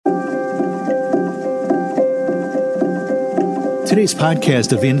Today's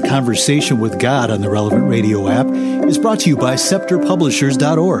podcast of In Conversation with God on the Relevant Radio app is brought to you by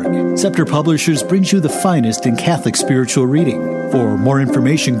ScepterPublishers.org. Scepter Publishers brings you the finest in Catholic spiritual reading. For more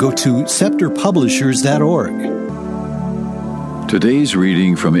information, go to ScepterPublishers.org. Today's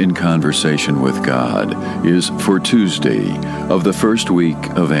reading from In Conversation with God is for Tuesday of the first week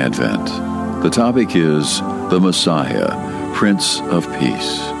of Advent. The topic is the Messiah, Prince of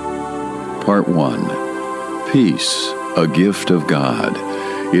Peace. Part 1. Peace, a gift of God.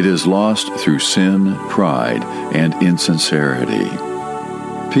 It is lost through sin, pride, and insincerity.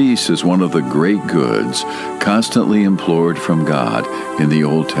 Peace is one of the great goods constantly implored from God in the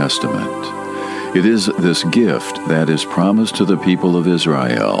Old Testament. It is this gift that is promised to the people of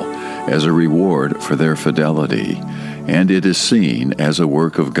Israel as a reward for their fidelity, and it is seen as a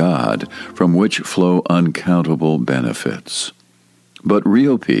work of God from which flow uncountable benefits. But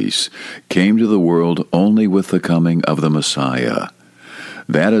real peace came to the world only with the coming of the Messiah.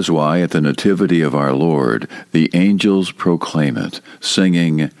 That is why at the Nativity of our Lord, the angels proclaim it,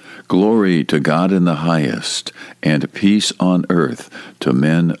 singing, "Glory to God in the highest, and peace on earth to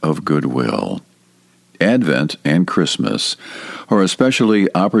men of good will." Advent and Christmas are especially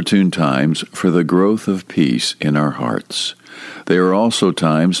opportune times for the growth of peace in our hearts. They are also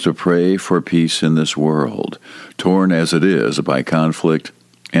times to pray for peace in this world, torn as it is by conflict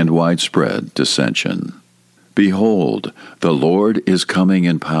and widespread dissension. Behold, the Lord is coming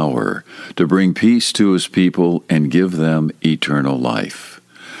in power to bring peace to his people and give them eternal life.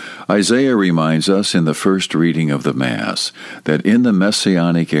 Isaiah reminds us in the first reading of the Mass that in the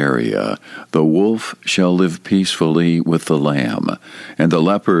Messianic area, the wolf shall live peacefully with the lamb, and the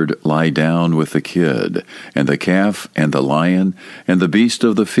leopard lie down with the kid, and the calf and the lion and the beast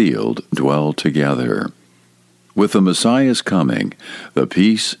of the field dwell together. With the Messiah's coming, the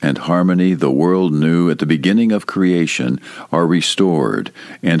peace and harmony the world knew at the beginning of creation are restored,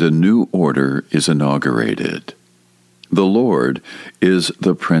 and a new order is inaugurated. The Lord is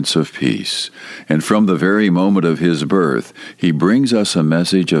the Prince of Peace, and from the very moment of his birth, he brings us a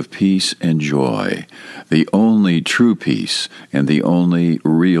message of peace and joy, the only true peace and the only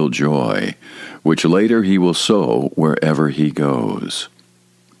real joy, which later he will sow wherever he goes.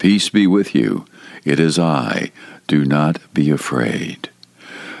 Peace be with you. It is I. Do not be afraid.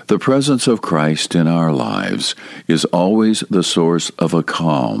 The presence of Christ in our lives is always the source of a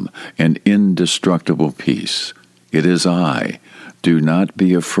calm and indestructible peace. It is I. Do not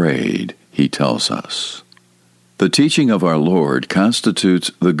be afraid, he tells us. The teaching of our Lord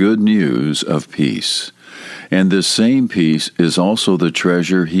constitutes the good news of peace, and this same peace is also the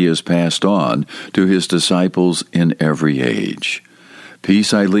treasure he has passed on to his disciples in every age.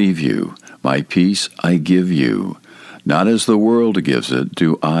 Peace I leave you, my peace I give you. Not as the world gives it,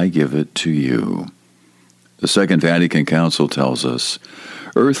 do I give it to you. The Second Vatican Council tells us,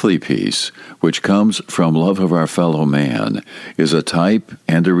 earthly peace, which comes from love of our fellow man, is a type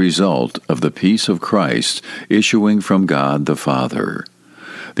and a result of the peace of Christ issuing from God the Father.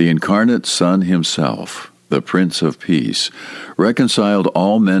 The incarnate Son himself, the Prince of Peace, reconciled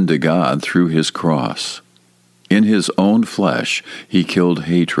all men to God through his cross. In his own flesh he killed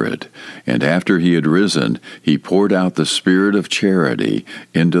hatred, and after he had risen, he poured out the Spirit of charity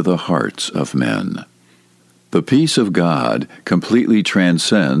into the hearts of men. The peace of God completely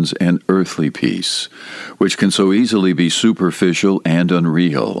transcends an earthly peace, which can so easily be superficial and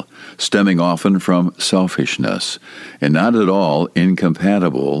unreal, stemming often from selfishness, and not at all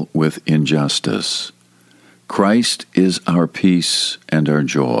incompatible with injustice. Christ is our peace and our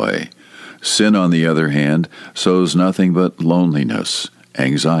joy. Sin, on the other hand, sows nothing but loneliness,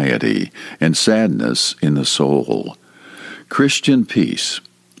 anxiety, and sadness in the soul. Christian peace,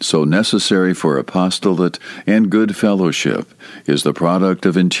 so necessary for apostolate and good fellowship, is the product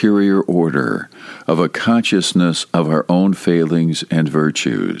of interior order, of a consciousness of our own failings and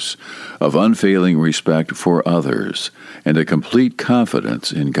virtues, of unfailing respect for others, and a complete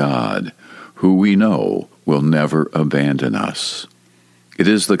confidence in God, who we know will never abandon us. It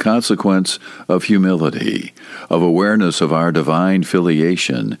is the consequence of humility, of awareness of our divine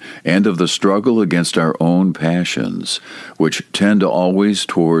filiation, and of the struggle against our own passions, which tend always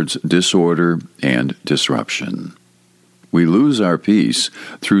towards disorder and disruption. We lose our peace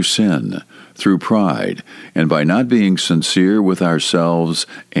through sin, through pride, and by not being sincere with ourselves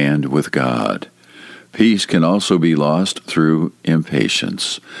and with God. Peace can also be lost through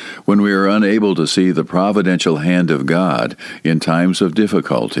impatience, when we are unable to see the providential hand of God in times of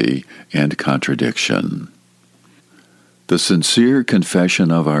difficulty and contradiction. The sincere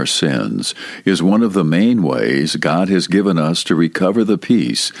confession of our sins is one of the main ways God has given us to recover the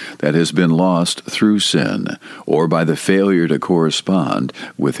peace that has been lost through sin, or by the failure to correspond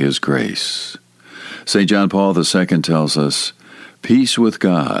with His grace. St. John Paul II tells us, "Peace with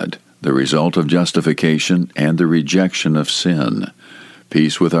God, the result of justification and the rejection of sin.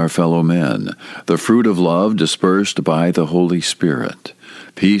 Peace with our fellow men, the fruit of love dispersed by the Holy Spirit.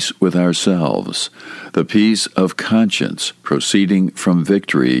 Peace with ourselves, the peace of conscience proceeding from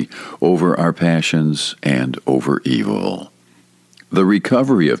victory over our passions and over evil." The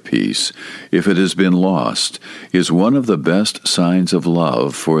recovery of peace, if it has been lost, is one of the best signs of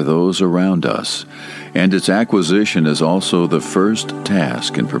love for those around us, and its acquisition is also the first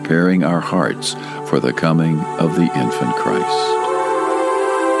task in preparing our hearts for the coming of the infant Christ.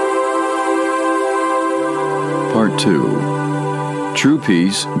 Part 2. True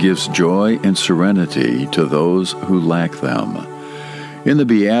peace gives joy and serenity to those who lack them. In the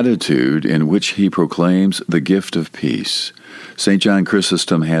Beatitude in which he proclaims the gift of peace, St. John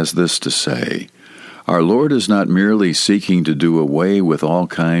Chrysostom has this to say, "Our Lord is not merely seeking to do away with all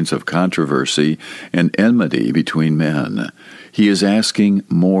kinds of controversy and enmity between men. He is asking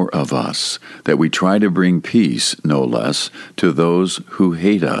more of us, that we try to bring peace, no less, to those who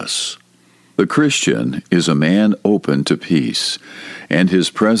hate us." The Christian is a man open to peace, and his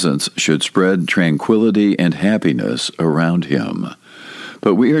presence should spread tranquility and happiness around him.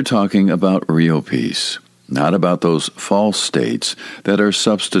 But we are talking about real peace, not about those false states that are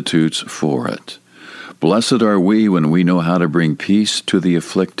substitutes for it. Blessed are we when we know how to bring peace to the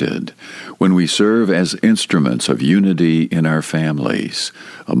afflicted, when we serve as instruments of unity in our families,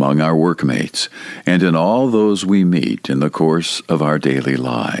 among our workmates, and in all those we meet in the course of our daily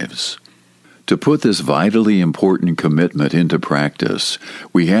lives. To put this vitally important commitment into practice,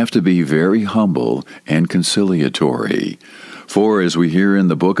 we have to be very humble and conciliatory. For, as we hear in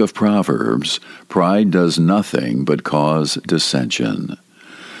the book of Proverbs, pride does nothing but cause dissension.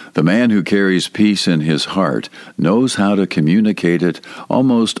 The man who carries peace in his heart knows how to communicate it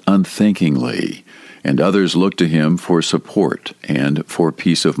almost unthinkingly, and others look to him for support and for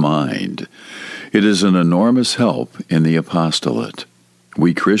peace of mind. It is an enormous help in the apostolate.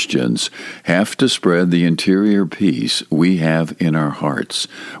 We Christians have to spread the interior peace we have in our hearts,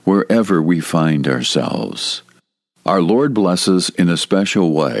 wherever we find ourselves. Our Lord blesses in a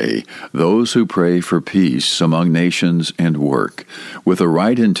special way those who pray for peace among nations and work, with a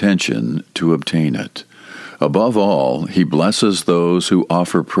right intention to obtain it. Above all, He blesses those who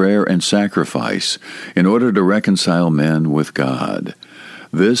offer prayer and sacrifice in order to reconcile men with God.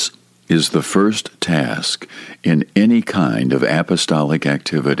 This is the first task in any kind of apostolic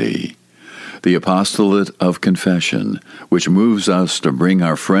activity. The apostolate of confession, which moves us to bring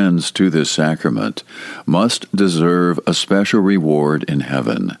our friends to this sacrament, must deserve a special reward in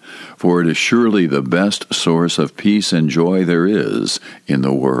heaven, for it is surely the best source of peace and joy there is in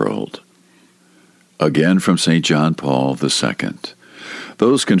the world. Again from St. John Paul II.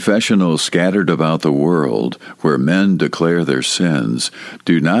 Those confessionals scattered about the world, where men declare their sins,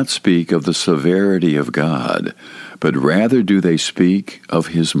 do not speak of the severity of God, but rather do they speak of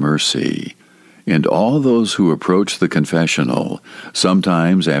His mercy. And all those who approach the confessional,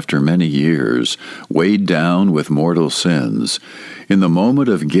 sometimes after many years, weighed down with mortal sins, in the moment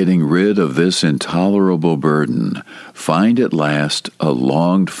of getting rid of this intolerable burden, find at last a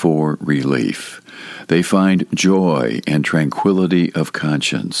longed-for relief. They find joy and tranquility of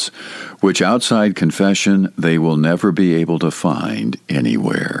conscience, which outside confession they will never be able to find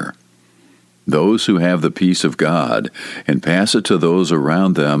anywhere. Those who have the peace of God and pass it to those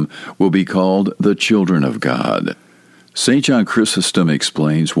around them will be called the children of God. St. John Chrysostom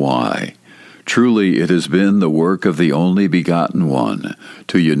explains why. Truly it has been the work of the only begotten One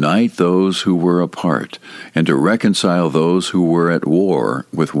to unite those who were apart and to reconcile those who were at war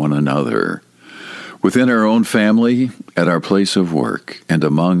with one another. Within our own family, at our place of work, and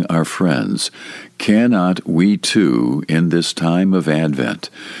among our friends, cannot we too, in this time of Advent,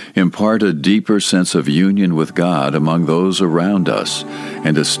 impart a deeper sense of union with God among those around us,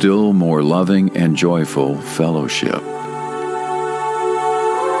 and a still more loving and joyful fellowship?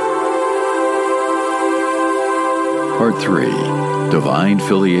 Part 3. Divine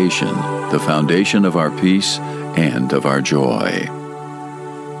Filiation, the foundation of our peace and of our joy.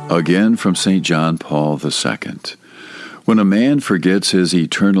 Again from St. John Paul II. When a man forgets his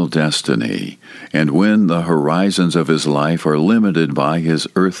eternal destiny, and when the horizons of his life are limited by his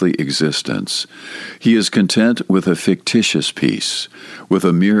earthly existence, he is content with a fictitious peace, with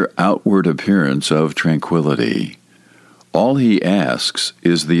a mere outward appearance of tranquility. All he asks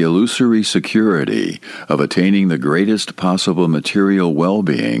is the illusory security of attaining the greatest possible material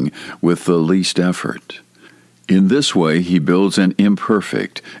well-being with the least effort. In this way, he builds an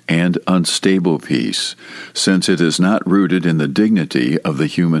imperfect and unstable peace, since it is not rooted in the dignity of the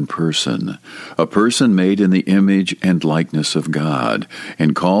human person, a person made in the image and likeness of God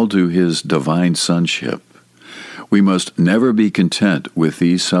and called to his divine sonship. We must never be content with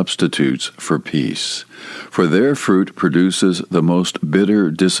these substitutes for peace, for their fruit produces the most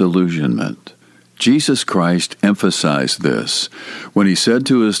bitter disillusionment. Jesus Christ emphasized this when he said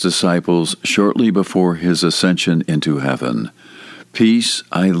to his disciples shortly before his ascension into heaven, "Peace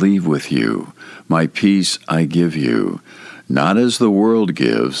I leave with you, my peace I give you. Not as the world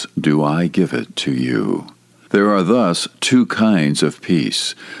gives, do I give it to you." There are thus two kinds of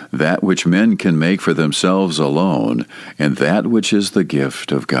peace, that which men can make for themselves alone, and that which is the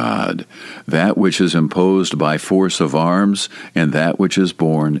gift of God, that which is imposed by force of arms, and that which is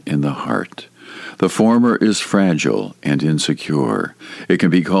born in the heart. The former is fragile and insecure. It can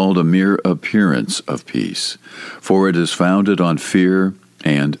be called a mere appearance of peace, for it is founded on fear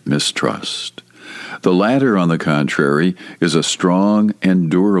and mistrust. The latter, on the contrary, is a strong and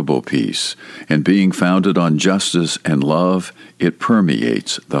durable peace, and being founded on justice and love, it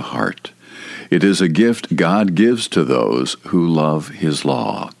permeates the heart. It is a gift God gives to those who love His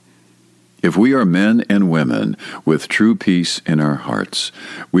law. If we are men and women with true peace in our hearts,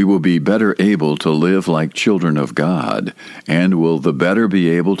 we will be better able to live like children of God, and will the better be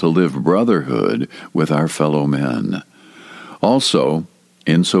able to live brotherhood with our fellow men. Also,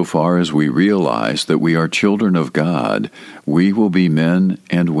 insofar as we realize that we are children of God, we will be men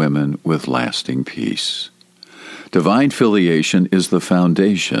and women with lasting peace. Divine filiation is the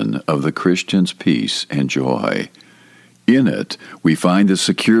foundation of the Christian's peace and joy. In it, we find the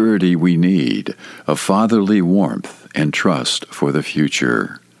security we need, a fatherly warmth and trust for the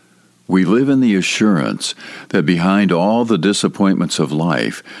future. We live in the assurance that behind all the disappointments of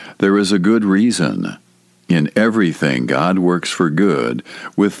life, there is a good reason. In everything God works for good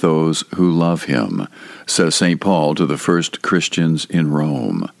with those who love Him, says St. Paul to the first Christians in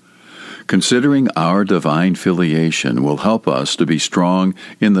Rome. Considering our divine filiation will help us to be strong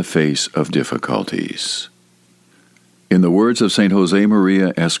in the face of difficulties. In the words of St.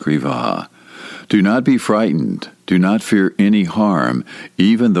 Josemaria Escrivá, "Do not be frightened, do not fear any harm,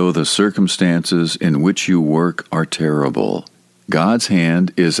 even though the circumstances in which you work are terrible. God's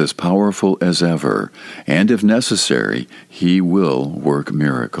hand is as powerful as ever, and if necessary, He will work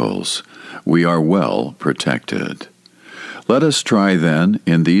miracles. We are well protected." Let us try then,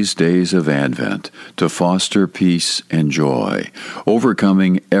 in these days of Advent, to foster peace and joy,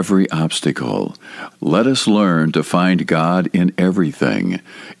 overcoming every obstacle. Let us learn to find God in everything,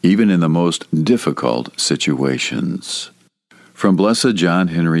 even in the most difficult situations. From Blessed John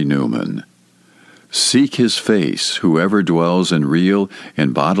Henry Newman. Seek His face, whoever dwells in real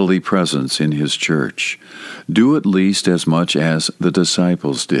and bodily presence in His church. Do at least as much as the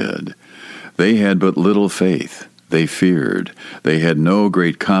disciples did. They had but little faith. They feared. They had no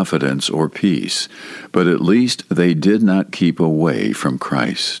great confidence or peace, but at least they did not keep away from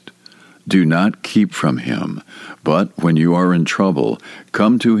Christ. Do not keep from Him, but when you are in trouble,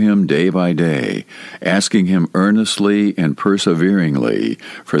 come to Him day by day, asking Him earnestly and perseveringly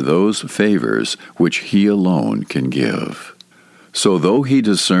for those favors which He alone can give. So though He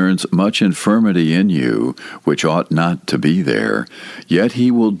discerns much infirmity in you, which ought not to be there, yet He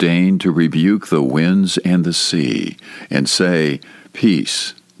will deign to rebuke the winds and the sea, and say,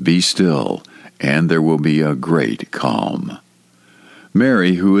 "Peace, be still," and there will be a great calm.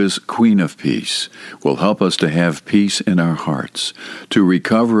 Mary, who is Queen of Peace, will help us to have peace in our hearts, to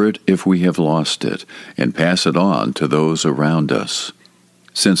recover it if we have lost it, and pass it on to those around us.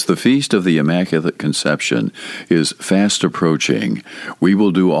 Since the feast of the Immaculate Conception is fast approaching, we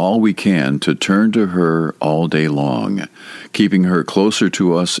will do all we can to turn to her all day long, keeping her closer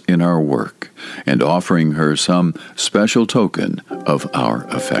to us in our work, and offering her some special token of our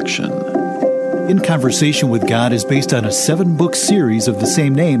affection. In Conversation with God is based on a 7-book series of the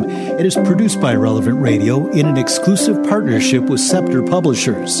same name. It is produced by Relevant Radio in an exclusive partnership with Scepter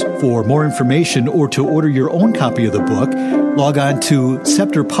Publishers. For more information or to order your own copy of the book, log on to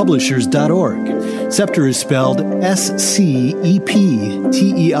scepterpublishers.org. Scepter is spelled S-C-E-P-T-E-R.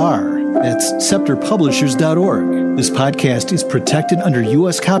 That's scepterpublishers.org. This podcast is protected under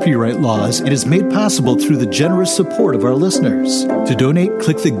U.S. copyright laws and is made possible through the generous support of our listeners. To donate,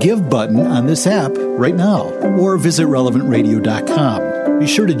 click the Give button on this app right now or visit relevantradio.com. Be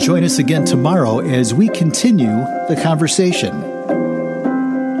sure to join us again tomorrow as we continue the conversation.